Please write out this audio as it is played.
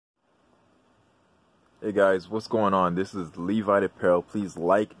Hey guys, what's going on? This is Levi Apparel. Please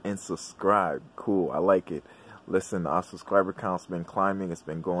like and subscribe. Cool, I like it. Listen, our subscriber count's been climbing, it's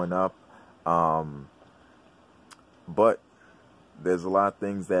been going up. But there's a lot of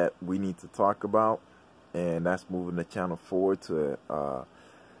things that we need to talk about, and that's moving the channel forward to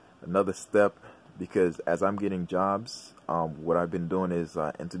another step, because as I'm getting jobs, what I've been doing is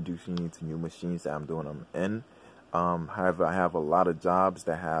introducing you to new machines that I'm doing them in. However, I have a lot of jobs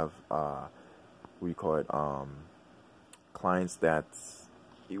that have clients that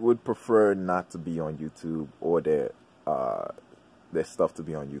you would prefer not to be on YouTube, or their stuff to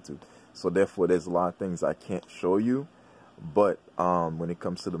be on YouTube. So therefore, there's a lot of things I can't show you. But when it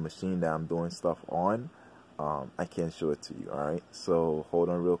comes to the machine that I'm doing stuff on, I can show it to you. All right. So hold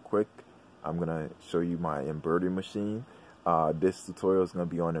on real quick. I'm gonna show you my embroidery machine. This tutorial is gonna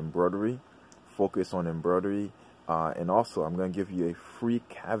be on embroidery. Focus on embroidery. And also, I'm going to give you a free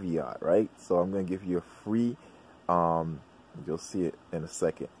caveat, right? So I'm going to give you a free, you'll see it in a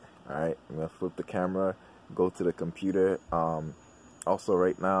second, all right? I'm going to flip the camera, go to the computer. Also,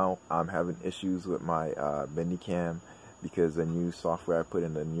 right now, I'm having issues with my Bendycam, because the new software I put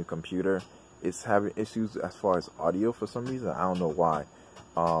in the new computer is having issues as far as audio for some reason. I don't know why.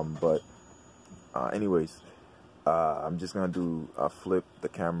 Anyways, I'm just gonna do flip the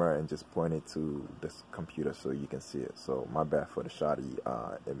camera and just point it to this computer so you can see it. So my bad for the shoddy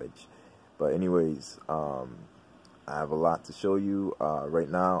image. But anyways, I have a lot to show you. Right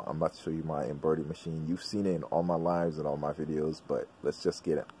now I'm about to show you my embroidery machine. You've seen it in all my lives and all my videos, but let's just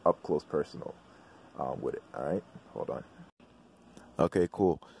get up close personal with it. All right, hold on. Okay,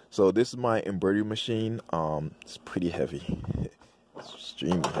 cool. So this is my embroidery machine. It's pretty heavy. It's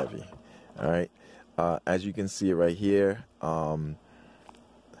extremely heavy. All right. As you can see it right here,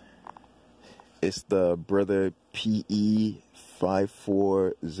 it's the Brother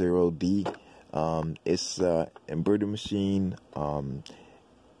PE540D. It's an embroidery machine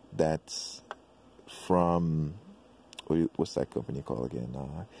that's from, what's that company called again?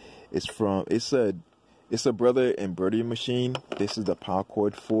 It's a Brother embroidery machine. This is the power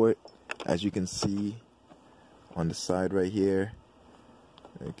cord for it, as you can see on the side right here.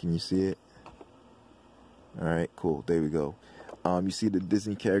 Can you see it? Alright, cool. There we go. You see the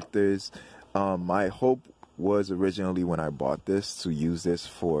Disney characters. My hope was originally, when I bought this, to use this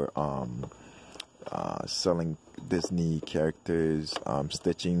for selling Disney characters,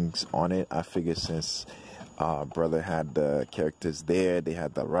 stitchings on it. I figured since brother had the characters there, they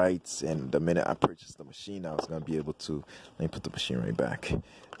had the rights, and the minute I purchased the machine, I was going to be able to, let me put the machine right back.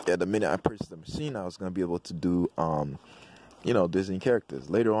 Yeah, the minute I purchased the machine, I was going to be able to do Disney characters.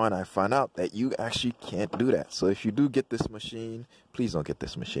 Later on, I find out that you actually can't do that. So if you do get this machine, please don't get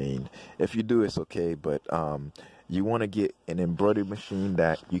this machine. If you do, it's okay, but you want to get an embroidery machine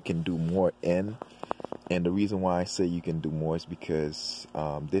that you can do more in. And the reason why I say you can do more is because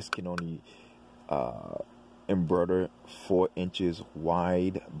this can only embroider 4 inches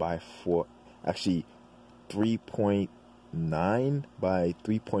wide by 3.9 by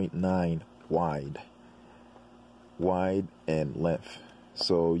 3.9 wide and length.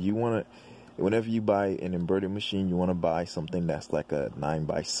 So you want to, whenever you buy an embroidery machine, you want to buy something that's like a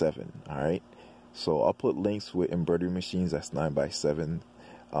 9x7. All right, so I'll put links with embroidery machines that's 9x7,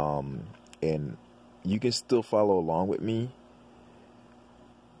 and you can still follow along with me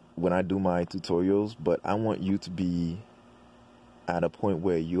when I do my tutorials, but I want you to be at a point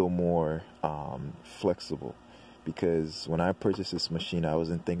where you're more flexible. Because when I purchased this machine, I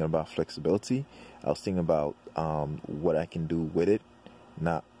wasn't thinking about flexibility. I was thinking about what I can do with it,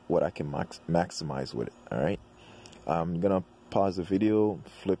 not what I can maximize with it. All right. I'm gonna pause the video,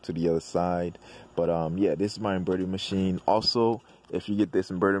 flip to the other side. But yeah, this is my embroidery machine. Also, if you get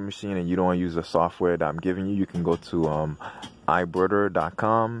this embroidery machine and you don't want to use the software that I'm giving you, you can go to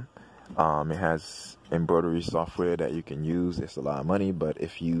iBroider.com. It has embroidery software that you can use. It's a lot of money, but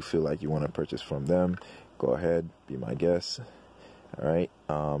if you feel like you want to purchase from them, go ahead, be my guest. All right.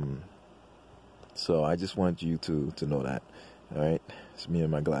 So I just want you to know that. All right. It's me and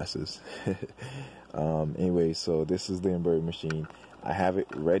my glasses. Anyway, so this is the embroidery machine. I have it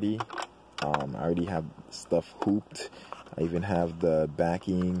ready. I already have stuff hooped. I even have the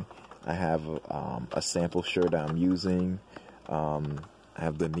backing. I have a sample shirt that I'm using. I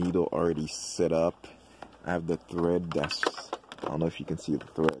have the needle already set up. I have the thread I don't know if you can see the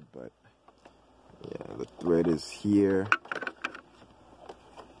thread, but yeah, the thread is here.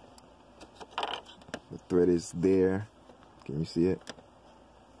 The thread is there. Can you see it?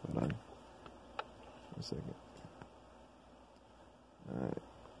 Hold on. A second. Alright.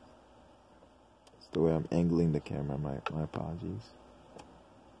 That's the way I'm angling the camera. My apologies.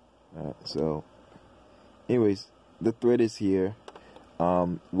 Alright, so anyways, the thread is here.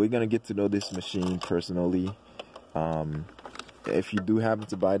 We're gonna get to know this machine personally. If you do happen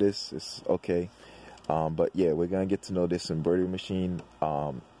to buy this, it's okay. But yeah, we're gonna get to know this embroidery machine,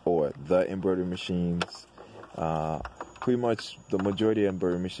 or the embroidery machines. Pretty much the majority of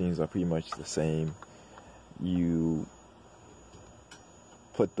embroidery machines are pretty much the same. You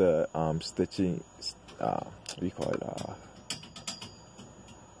put the stitching, what do you call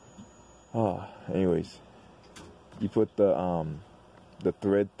it? Anyways, you put the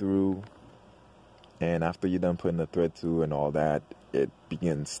thread through, and after you're done putting the thread through and all that, it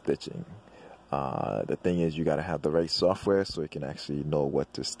begins stitching. The thing is, you gotta have the right software so you can actually know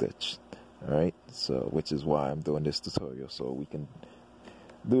what to stitch. All right, so which is why I'm doing this tutorial, so we can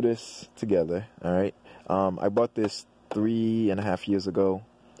do this together. All right, I bought this 3.5 years ago.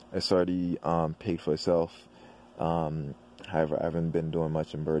 It's already paid for itself. However, I haven't been doing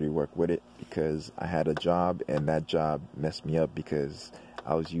much embroidery work with it because I had a job, and that job messed me up because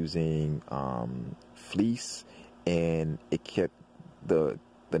I was using fleece, and it kept the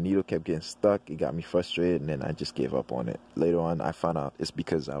needle kept getting stuck. It got me frustrated, and then I just gave up on it. Later on, I found out it's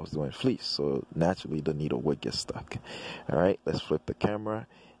because I was doing fleece, so naturally the needle would get stuck. All right, let's flip the camera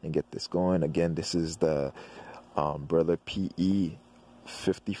and get this going. Again, this is the Brother PE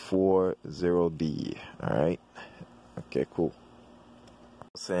 540D. All right, okay, cool.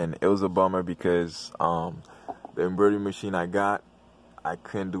 Saying it was a bummer because the embroidery machine I got, I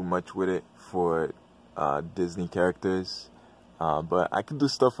couldn't do much with it for Disney characters. But I can do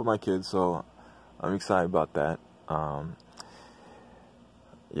stuff for my kids, so I'm excited about that.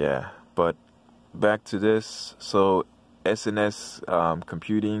 Yeah, but back to this. So SNS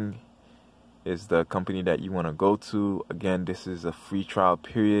Computing is the company that you want to go to. Again, this is a free trial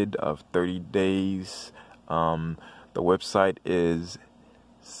period of 30 days. The website is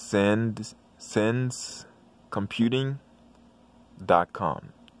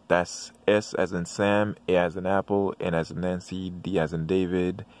senscomputing.com. That's S as in Sam, A as in Apple, N as in Nancy, D as in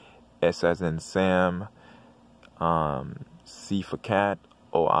David, S as in Sam, C for cat,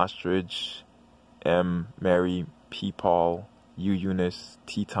 O ostrich, M Mary, P Paul, U Eunice,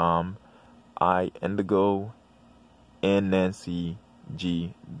 T Tom, I indigo, N Nancy,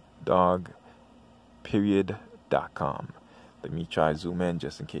 G dog, .com. Let me try zoom in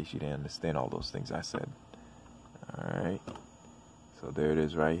just in case you didn't understand all those things I said. Alright. So there it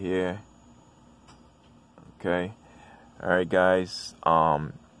is right here. Okay. Alright guys.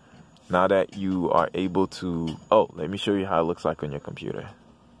 Now that you are able to... Oh, let me show you how it looks like on your computer.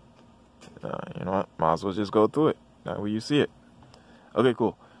 You know what? Might as well just go through it. That way you see it. Okay,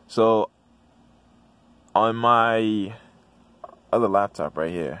 cool. So, on my other laptop right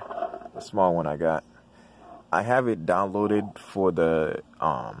here, the small one I got, I have it downloaded for the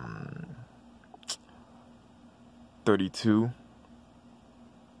 32,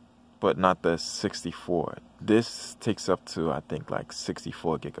 but not the 64. This takes up to, I think, like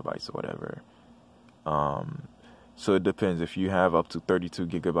 64 gigabytes or whatever. So it depends. If you have up to 32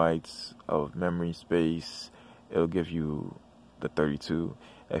 gigabytes of memory space, it'll give you the 32.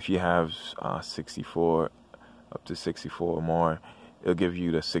 If you have 64, up to 64 or more, it'll give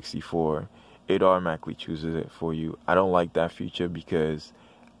you the 64. It automatically chooses it for you. I don't like that feature because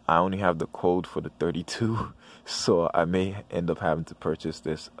I only have the code for the 32, so I may end up having to purchase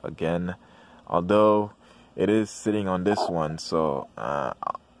this again. Although it is sitting on this one, so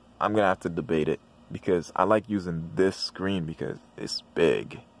I'm gonna have to debate it because I like using this screen because it's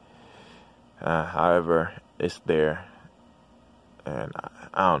big. However, it's there, and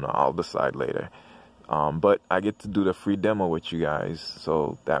I don't know. I'll decide later. But I get to do the free demo with you guys,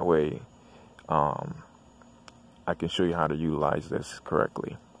 so that way I can show you how to utilize this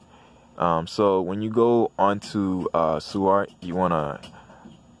correctly. So when you go onto SUART, you wanna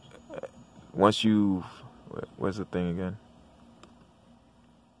once you where's the thing again?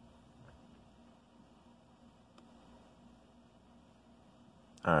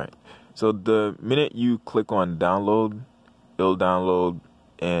 Alright, so the minute you click on download, it'll download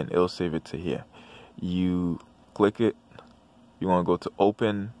and it'll save it to here. You click it, you want to go to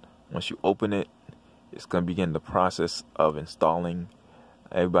open. Once you open it, it's going to begin the process of installing.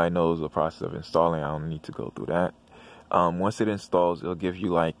 Everybody knows the process of installing. I don't need to go through that. Once it installs, it'll give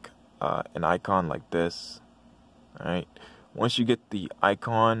you like an icon like this. Alright, once you get the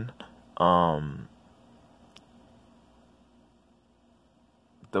icon,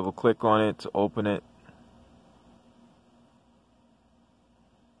 double click on it to open it.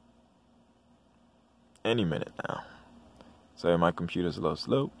 Any minute now. Sorry, my computer's a little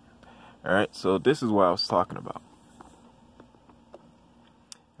slow. Alright, so this is what I was talking about.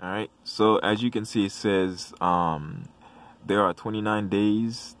 All right, so as you can see, it says there are 29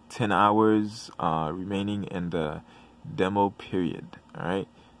 days, 10 hours remaining in the demo period. All right,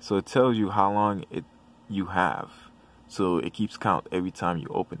 so it tells you how long you have, so it keeps count every time you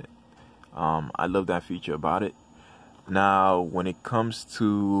open it. I love that feature about it. Now, when it comes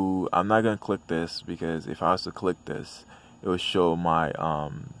to, I'm not gonna click this because if I was to click this, it would show my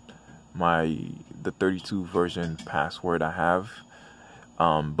the 32 version password I have.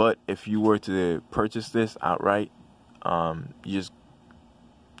 But if you were to purchase this outright,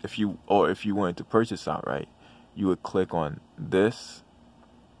 if you wanted to purchase outright, you would click on this.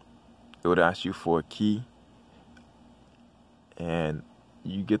 It would ask you for a key, and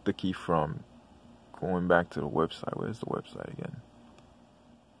you get the key from going back to the website. Where's the website again?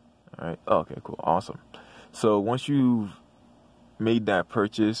 All right. Oh, okay, cool. Awesome. So once you've made that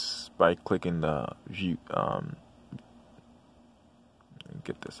purchase by clicking the view,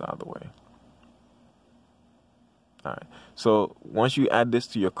 get this out of the way. All right. So once you add this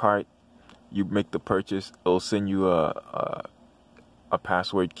to your cart, you make the purchase. It'll send you a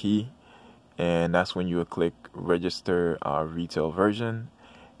password key, and that's when you would click register retail version,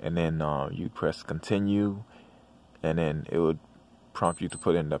 and then you press continue, and then it would prompt you to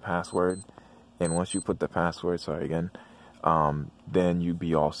put in the password. And once you put the password, then you'd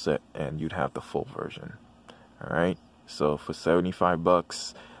be all set and you'd have the full version. All right. So for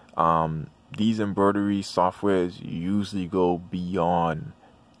 $75, these embroidery softwares usually go beyond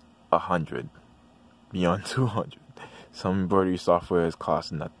 100, beyond 200. Some embroidery softwares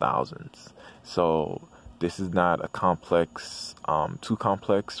cost in the thousands. So this is not a complex, too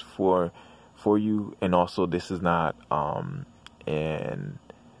complex for you, and also this is not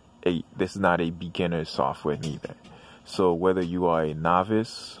this is not a beginner software neither. So whether you are a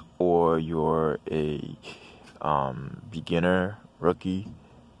novice or you're a beginner, rookie,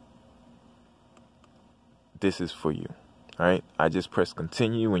 this is for you. All right, I just press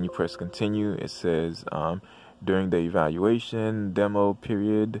continue. When you press continue, it says during the evaluation demo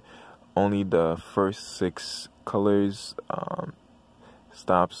period, only the first 6 colors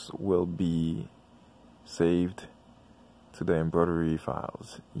stops will be saved to the embroidery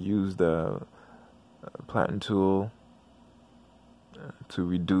files. Use the platen tool to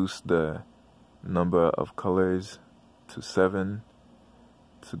reduce the number of colors to 7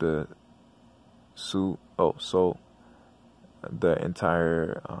 to the so the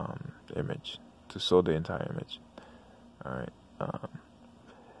entire image, to sew the entire image. All right,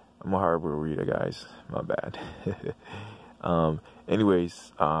 I'm a horrible reader, guys, my bad.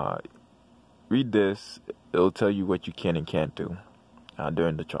 Anyways, read this. It'll tell you what you can and can't do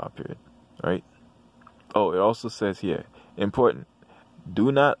during the trial period. Right. Oh, it also says here, important,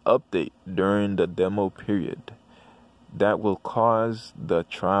 do not update during the demo period. That will cause the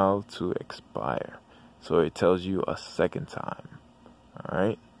trial to expire. So it tells you a second time. All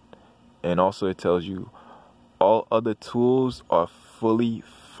right. And also it tells you all other tools are fully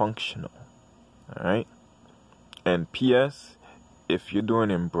functional. All right. And P.S., if you're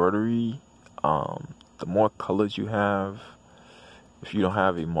doing embroidery, the more colors you have, if you don't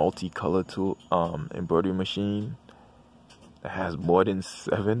have a multi-color tool embroidery machine that has more than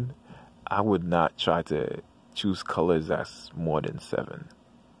 7, I would not try to choose colors that's more than 7.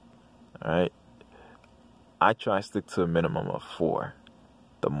 All right. I try to stick to a minimum of 4,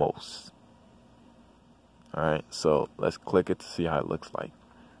 the most. All right. So let's click it to see how it looks like.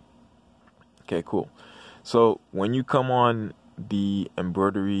 Okay, cool. So when you come on the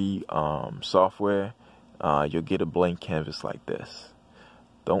embroidery software, you'll get a blank canvas like this.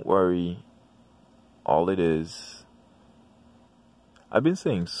 Don't worry. All it is, I've been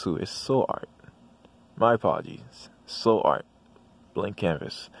saying Sue, it's so art. My apologies. So art. Blank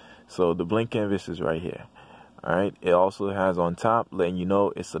canvas. So the blank canvas is right here. All right. It also has on top letting you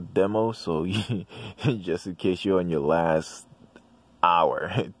know it's a demo. So just in case you're on your last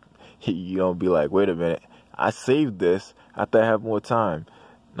hour, you don't be like, wait a minute, I saved this. I thought I have more time.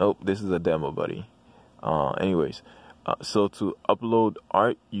 Nope, this is a demo, buddy. Anyways, so to upload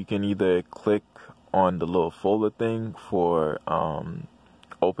art, you can either click on the little folder thing for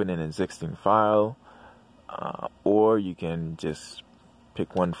open an existing file, or you can just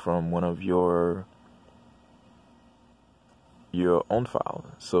pick one from one of your own file.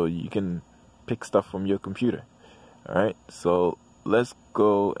 So you can pick stuff from your computer. All right. So let's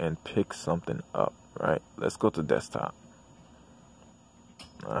go and pick something up. Right. Let's go to desktop.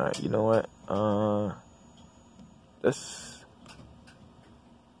 All right. You know what? It's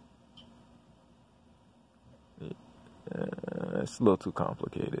a little too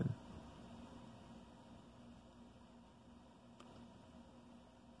complicated.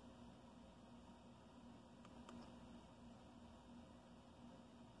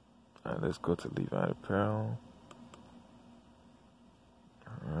 let's go to Levi Apparel.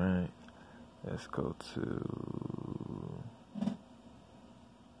 Alright, let's go to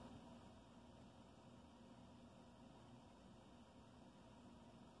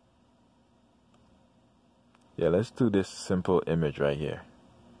let's do this simple image right here.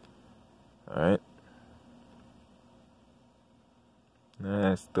 Alright.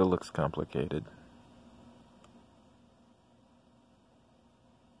 It still looks complicated.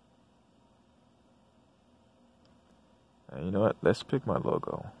 You know what? Let's pick my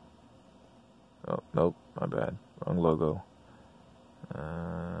logo. Oh, nope, my bad. Wrong logo.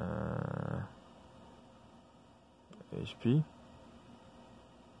 HP.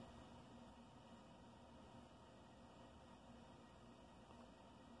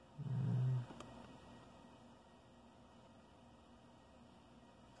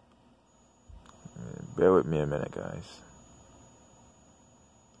 Bear with me a minute, guys.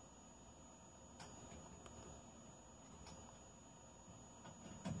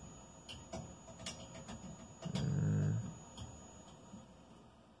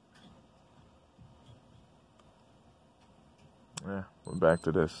 Yeah, we're back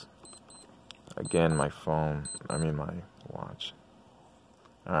to this. Again, my watch.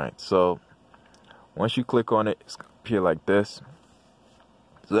 Alright, so once you click on it, it's gonna appear like this.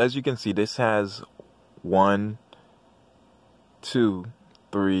 So as you can see, this has 1, 2,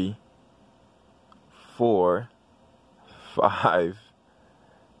 3, 4, 5,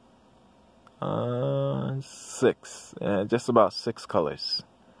 6, just about 6 colors.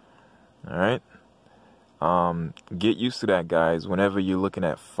 Alright. Get used to that, guys. Whenever you're looking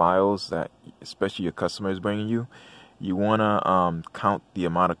at files that especially your customer is bringing you, you want to count the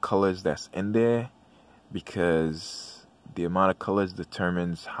amount of colors that's in there, because the amount of colors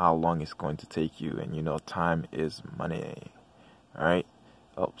determines how long it's going to take you, and you know time is money. Alright.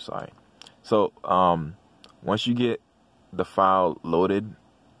 Oh, sorry. So once you get the file loaded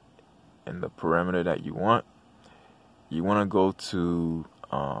in the parameter that you want to go to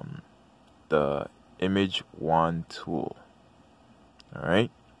the image wand tool.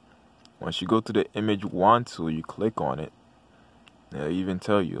 Alright. Once you go to the image wand tool, you click on it. It'll even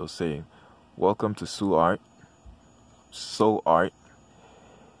tell you, it'll say, welcome to SoArt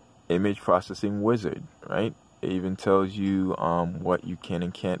image processing wizard, right? It even tells you what you can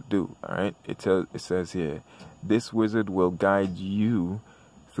and can't do. Alright. It says here, this wizard will guide you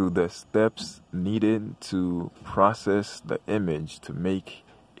through the steps needed to process the image to make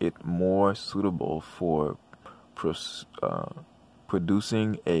it more suitable for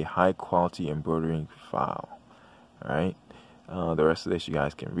producing a high quality embroidering file. Alright. The rest of this you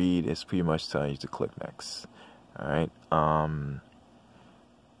guys can read. It's pretty much telling you to click next. Alright.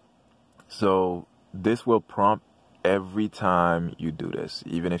 So this will prompt every time you do this.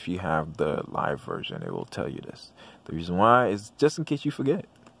 Even if you have the live version, it will tell you this. The reason why is just in case you forget.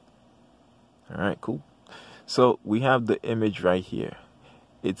 Alright, cool. So we have the image right here.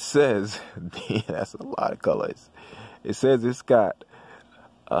 It says, that's a lot of colors. It says it's got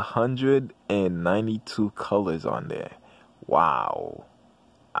 192 colors on there. Wow.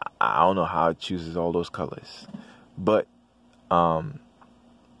 I don't know how it chooses all those colors. But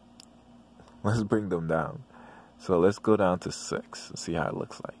let's bring them down. So let's go down to 6 and see how it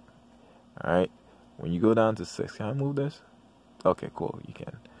looks like. Alright. When you go down to 6, can I move this? Okay, cool, you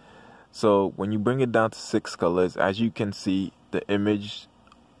can. So when you bring it down to 6 colors, as you can see, the image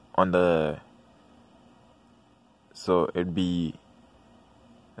on the, so it'd be,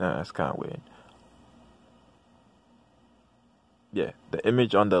 that's kind of weird. Yeah, the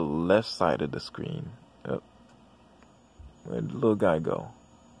image on the left side of the screen. Yep. Where'd the little guy go?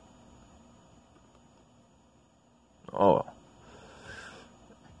 Oh.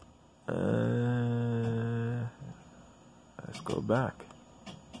 Let's go back.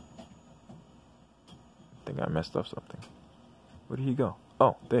 I think I messed up something. Where did he go?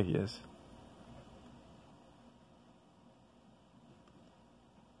 Oh, there he is.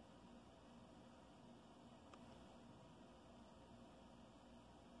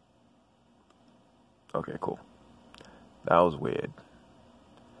 Okay, cool. That was weird.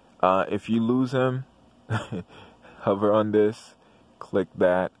 If you lose him, hover on this, click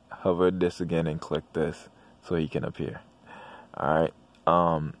that, hover this again, and click this so he can appear. Alright.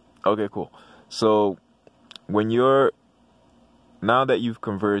 Okay, cool. So when you're, now that you've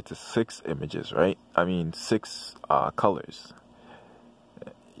converted to 6 images, right? I mean 6 colors.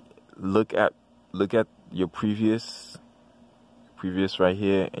 Look at your previous right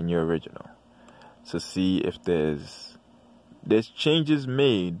here and your original, to see if there's changes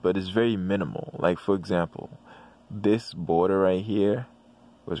made, but it's very minimal. Like for example, this border right here,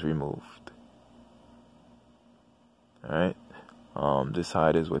 was removed. Alright, this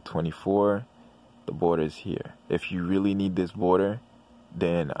height is with 24. The border is here. If you really need this border,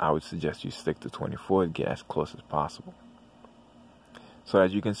 then I would suggest you stick to 24 and get as close as possible. So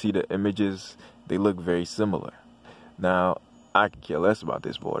as you can see, the images, they look very similar. Now, I could care less about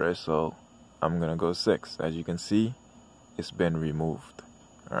this border, so I'm gonna go 6. As you can see, it's been removed.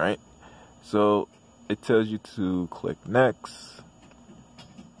 Alright, so it tells you to click next.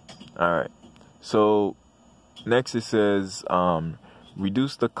 Alright, so next it says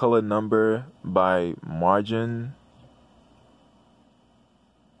reduce the color number by margin.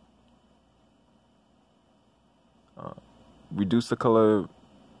 Reduce the color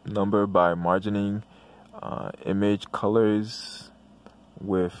number by margining image colors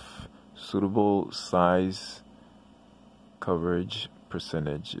with suitable size coverage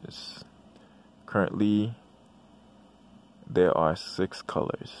percentages. Currently, there are 6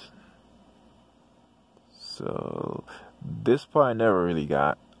 colors. So this part I never really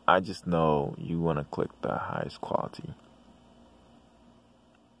got. I just know you want to click the highest quality.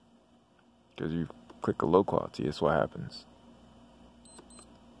 Because you click a low quality, that's what happens.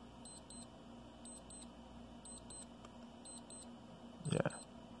 Yeah.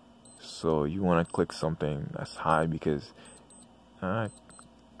 So you want to click something that's high because it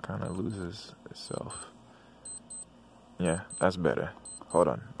kind of loses itself. Yeah, that's better. Hold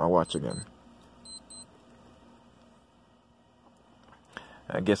on, I'll watch again.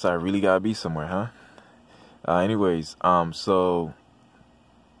 I guess I really gotta be somewhere, huh? Anyways, so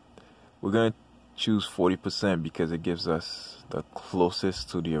we're gonna choose 40% because it gives us the closest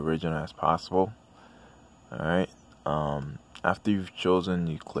to the original as possible. Alright, after you've chosen,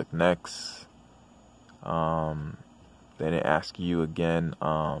 you click next. Then it asks you again,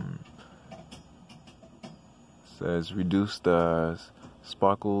 says reduce the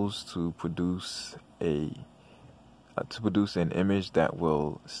sparkles to produce an image that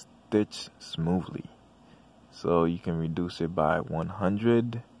will stitch smoothly. So you can reduce it by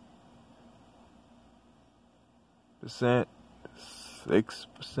 100%,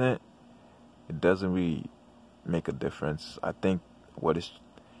 6%. It doesn't really make a difference. I think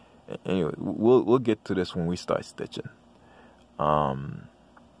anyway, we'll get to this when we start stitching.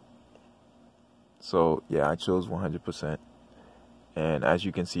 So yeah, I chose 100%, and as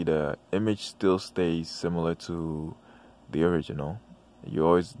you can see, the image still stays similar to the original. They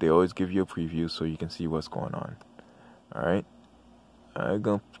always give you a preview so you can see what's going on. Alright, I'm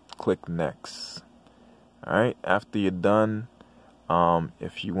gonna click next. Alright, after you're done,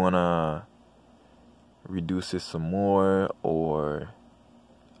 if you wanna reduce it some more, or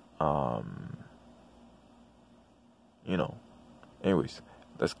anyways,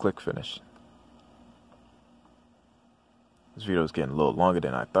 let's click finish. This video is getting a little longer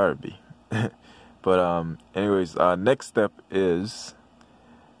than I thought it'd be. But anyways, next step is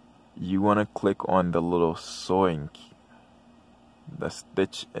you want to click on the little sewing key, the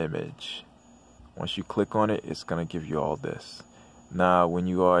stitch image. Once you click on it, it's gonna give you all this. Now, when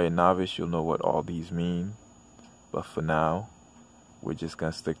you are a novice, you'll know what all these mean, but for now, we're just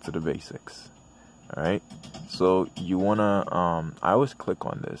gonna stick to the basics. Alright, so you wanna I always click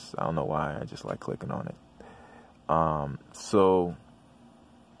on this. I don't know why, I just like clicking on it. So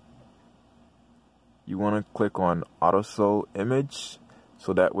you want to click on auto sew image,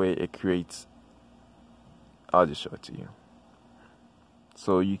 so that way it creates, I'll just show it to you.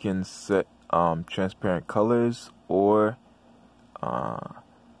 So you can set transparent colors or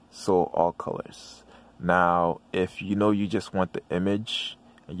sew all colors. Now if you know you just want the image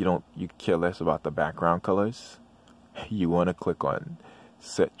and you care less about the background colors, you want to click on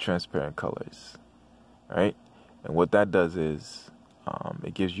set transparent colors. Right? And what that does is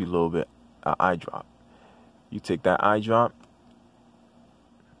it gives you a little bit eye drop. You take that eye drop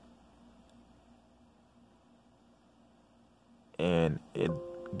and it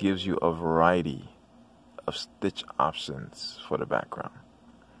gives you a variety of stitch options for the background.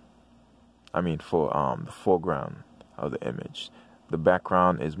 I mean for the foreground of the image. The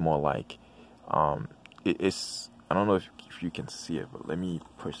background is more like it's, I don't know if you can see it, but let me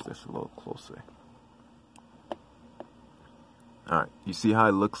push this a little closer. Alright, you see how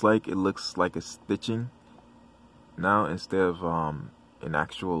it looks like? It looks like a stitching now instead of an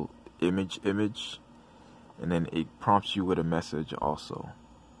actual image. And then it prompts you with a message also.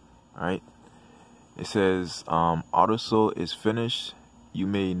 Alright, it says auto sew is finished. You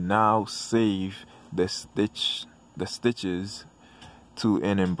may now save the stitches to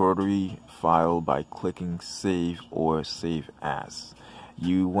an embroidery file by clicking save or save as.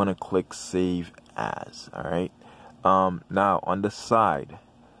 You want to click save as. Alright, now on the side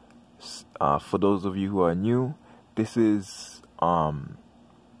For those of you who are new, this is the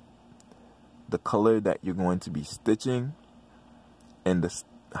color that you're going to be stitching, and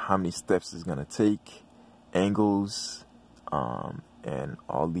how many steps it's going to take, angles, and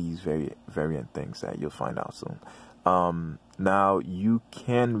all these variant things that you'll find out soon. Now you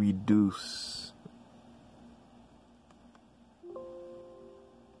can reduce.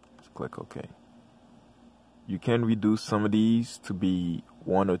 Let's click OK. You can reduce some of these to be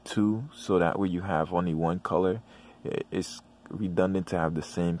 1 or 2, so that way you have only one color. It's redundant to have the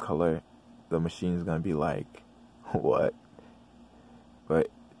same color. The machine is gonna be like, what? But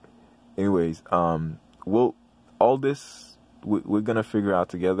anyways, we're gonna figure out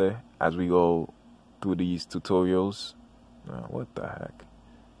together as we go through these tutorials. What the heck?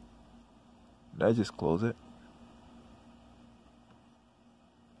 Did I just close it?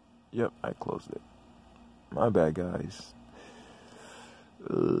 Yep, I closed it. My bad, guys.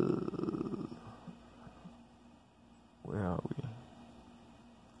 Where are we?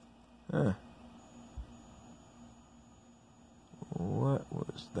 What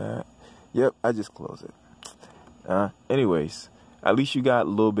was that? Yep, I just closed it. Anyways, at least you got a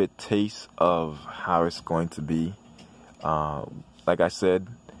little bit taste of how it's going to be. Like I said,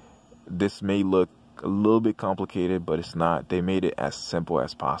 this may look a little bit complicated, but it's not. They made it as simple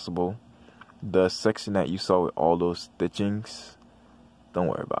as possible. The section that you saw with all those stitchings, don't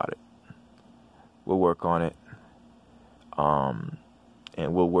worry about it. We'll work on it.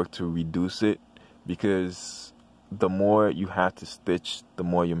 And we'll work to reduce it, because the more you have to stitch, the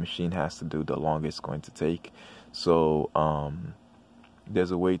more your machine has to do, the longer it's going to take. So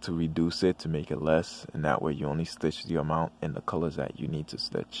there's a way to reduce it to make it less, and that way you only stitch the amount and the colors that you need to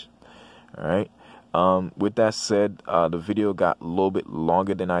stitch. All right. With that said, the video got a little bit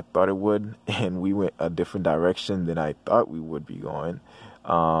longer than I thought it would, and we went a different direction than I thought we would be going.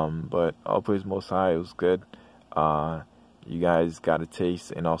 But all praise Most High, it was good. You guys got a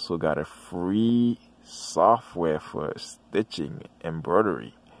taste, and also got a free software for stitching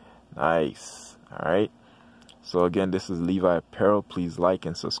embroidery. Nice. All right. So again, this is Levi Apparel. Please like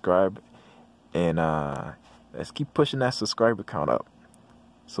and subscribe, and let's keep pushing that subscriber count up,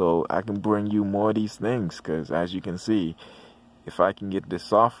 so I can bring you more of these things. Because as you can see, if I can get this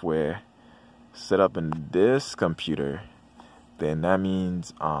software set up in this computer, then that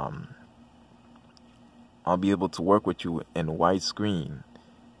means I'll be able to work with you in widescreen,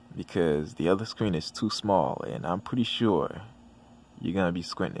 because the other screen is too small, and I'm pretty sure you're gonna be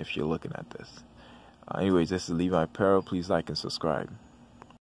squinting if you're looking at this. Anyways, this is Levi Apparel. Please like and subscribe.